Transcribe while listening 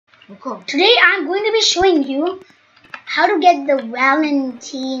Okay. Today I'm going to be showing you how to get the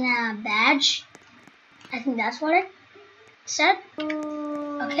Valentina badge. I think that's what it said.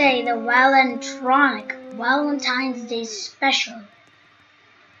 Okay, the Valentronic Valentine's Day special.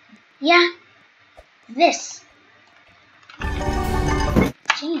 Yeah, this.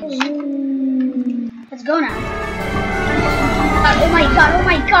 Jeez. Let's go now. Oh my god, oh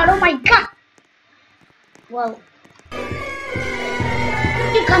my god, oh my god! Well,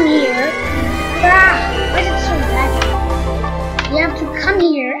 you come here. Why is it so bad? You have to come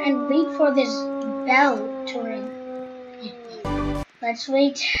here and wait for this bell to ring. Let's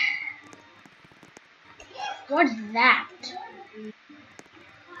wait. What's that?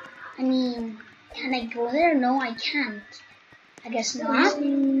 I mean, can I go there? No, I can't. I guess not.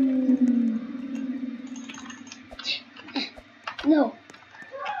 No.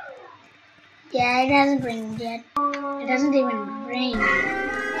 Yeah, it hasn't ringed yet. It doesn't even ring.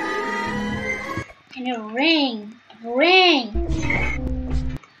 Can you ring? Ring!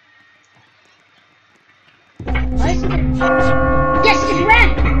 Why is it? Yes, it ran!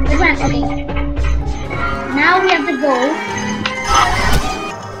 It ran, okay. Now we have to go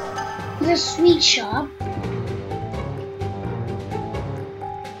to the sweet shop.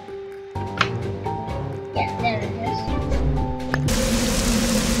 Yeah, there it is.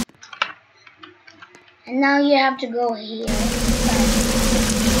 And now you have to go here.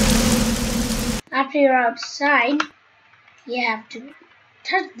 After you're outside, you have to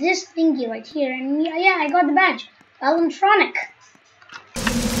touch this thingy right here, and yeah, I got the badge. Valentronic.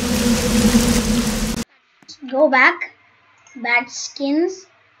 Go back. Badge skins.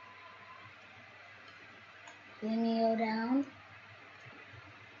 Let me go down.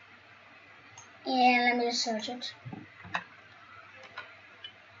 And let me just search it.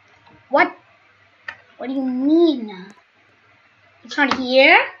 What? What do you mean? It's not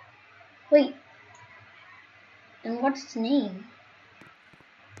here? Wait. Then what's its name?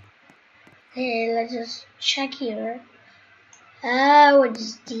 Okay, let's just check here. Oh,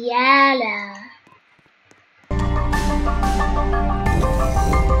 it's Diala.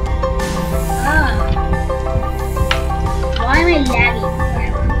 Ah. Why am I lagging?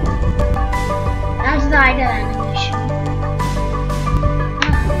 That's the idle animation.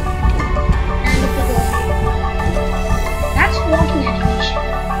 And if we go, that's walking animation.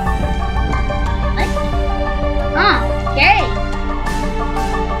 Okay.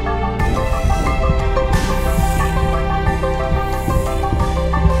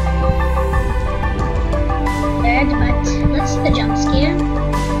 But let's see the jump scare.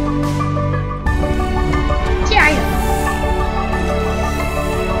 See, I know.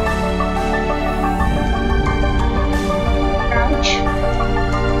 Crouch.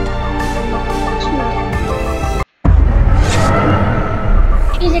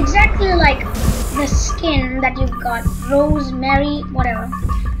 She's exactly like the skin that you've got, Rosemary, whatever.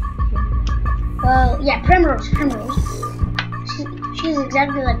 Well, yeah, Primrose. She's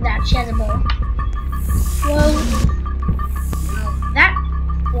exactly like that. She has a bow. Well, that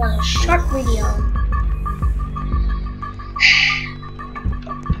was a short video.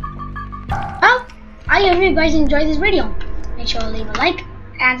 Well, I hope you guys enjoyed this video. Make sure to leave a like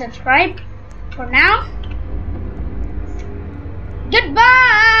and subscribe. For now,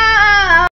 goodbye.